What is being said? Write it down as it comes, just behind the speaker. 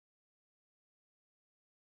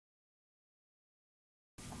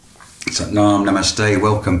Satnam, Namaste,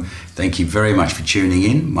 welcome. Thank you very much for tuning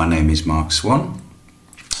in. My name is Mark Swan,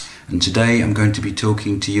 and today I'm going to be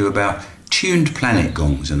talking to you about tuned planet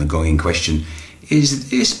gongs, and the gong in question is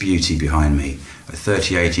this beauty behind me, a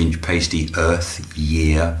 38-inch pasty Earth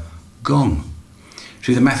Year gong.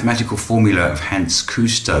 Through the mathematical formula of Hans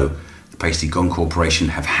Cousteau, the Pasty Gong Corporation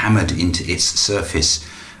have hammered into its surface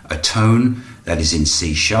a tone that is in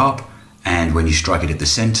C sharp, and when you strike it at the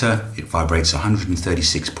center, it vibrates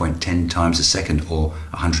 136.10 times a second, or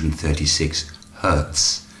 136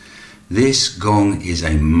 hertz. This gong is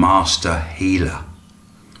a master healer.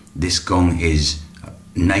 This gong is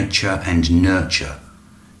nature and nurture.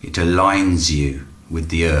 It aligns you with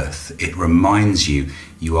the earth. It reminds you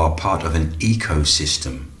you are part of an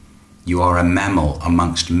ecosystem. You are a mammal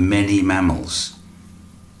amongst many mammals,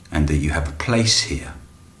 and that you have a place here.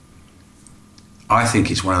 I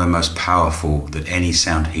think it's one of the most powerful that any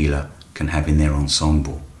sound healer can have in their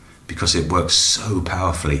ensemble, because it works so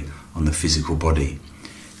powerfully on the physical body.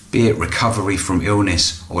 Be it recovery from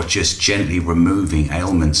illness or just gently removing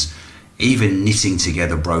ailments, even knitting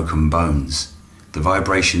together broken bones, the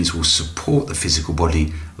vibrations will support the physical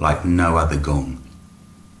body like no other gong.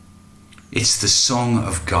 It's the song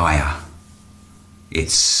of Gaia.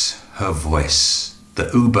 It's her voice,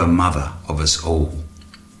 the Uber mother of us all.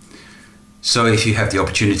 So if you have the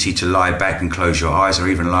opportunity to lie back and close your eyes, or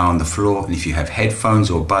even lie on the floor, and if you have headphones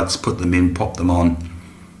or buds, put them in, pop them on,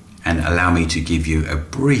 and allow me to give you a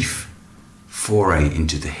brief foray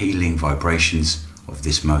into the healing vibrations of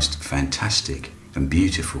this most fantastic and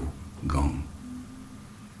beautiful gong.